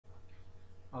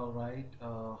All right,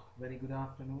 very good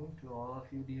afternoon to all of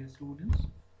you, dear students.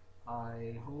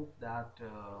 I hope that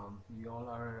you all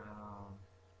are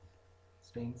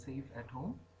staying safe at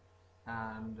home,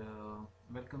 and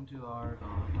welcome to our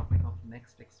topic of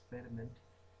next experiment,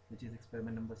 which is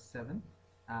experiment number 7.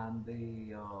 And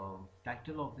the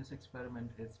title of this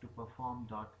experiment is to perform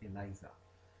dot ELISA.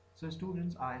 So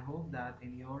students, I hope that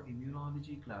in your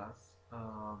immunology class,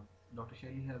 Dr.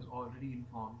 Shelley has already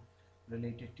informed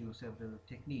related to several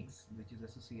techniques which is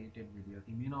associated with your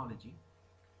immunology.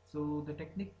 So the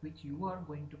technique which you are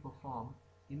going to perform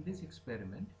in this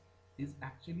experiment is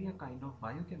actually a kind of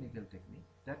biochemical technique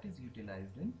that is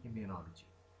utilized in immunology.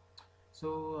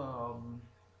 So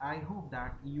I hope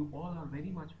that you all are very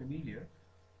much familiar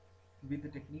with the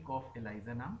technique of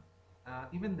ELISA now.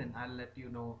 Even then, I'll let you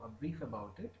know a brief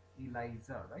about it.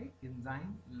 ELISA, right?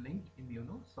 Enzyme linked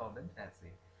immunosorbent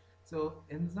assay. So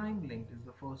enzyme linked is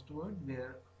the first word,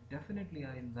 where definitely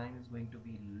our enzyme is going to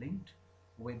be linked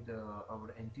with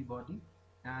our antibody.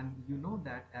 And you know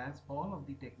that as all of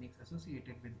the techniques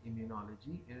associated with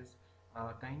immunology is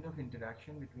a kind of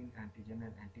interaction between antigen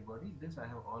and antibody. This I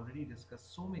have already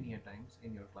discussed so many a times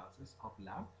in your classes of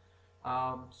lab.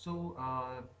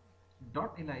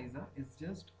 Dot ELISA is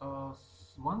just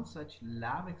one such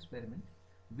lab experiment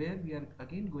where we are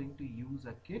again going to use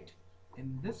a kit.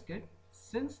 In this kit,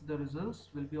 since the results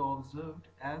will be observed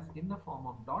as in the form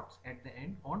of dots at the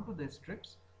end onto the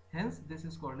strips, hence this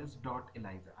is called as dot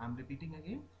ELISA. I am repeating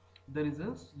again. The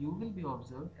results you will be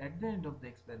observed at the end of the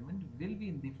experiment will be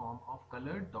in the form of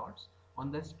colored dots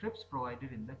on the strips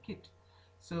provided in the kit.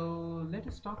 So let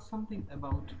us talk something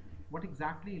about what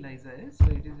exactly ELISA is. So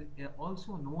it is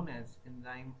also known as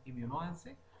enzyme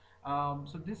immunoassay.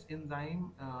 So this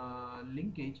enzyme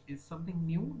linkage is something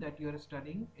new that you are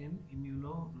studying in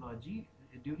immunology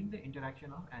during the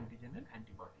interaction of antigen and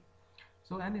antibody.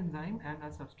 So an enzyme and a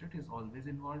substrate is always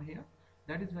involved here.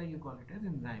 That is why you call it as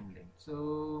enzyme link.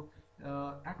 So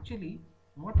actually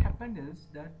what happened is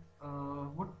that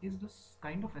what is this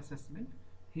kind of assessment?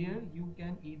 Here you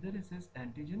can either assess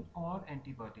antigen or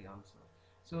antibody also.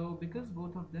 So because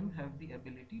both of them have the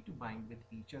ability to bind with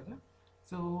each other,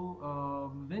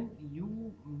 so when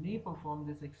you may perform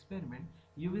this experiment,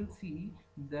 you will see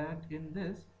that in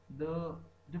this the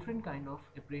different kind of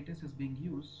apparatus is being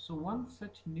used. So one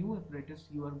such new apparatus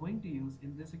you are going to use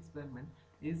in this experiment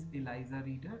is ELISA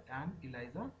reader and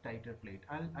ELISA titer plate.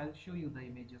 I'll show you the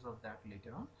images of that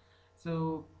later on.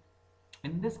 So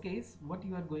in this case what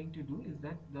you are going to do is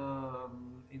that the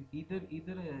either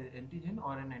an antigen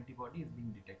or an antibody is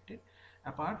being detected.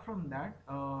 Apart from that,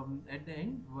 at the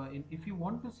end, if you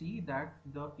want to see that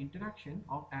the interaction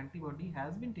of antibody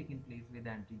has been taking place with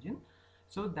antigen,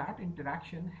 so that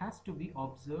interaction has to be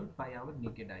observed by our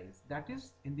naked eyes, that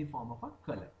is in the form of a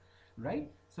color, right?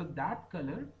 So that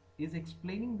color is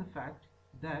explaining the fact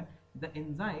that the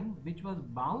enzyme which was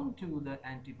bound to the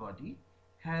antibody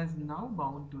has now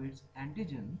bound to its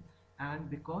antigen, and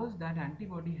because that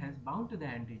antibody has bound to the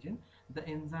antigen, the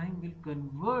enzyme will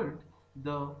convert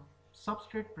the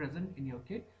substrate present in your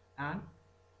kit, and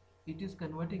it is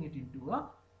converting it into a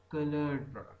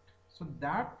colored product. So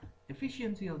that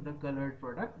efficiency of the colored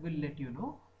product will let you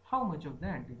know how much of the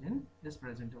antigen is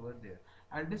present over there.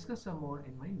 I'll discuss some more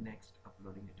in my next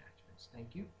uploading attachments.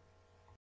 Thank you.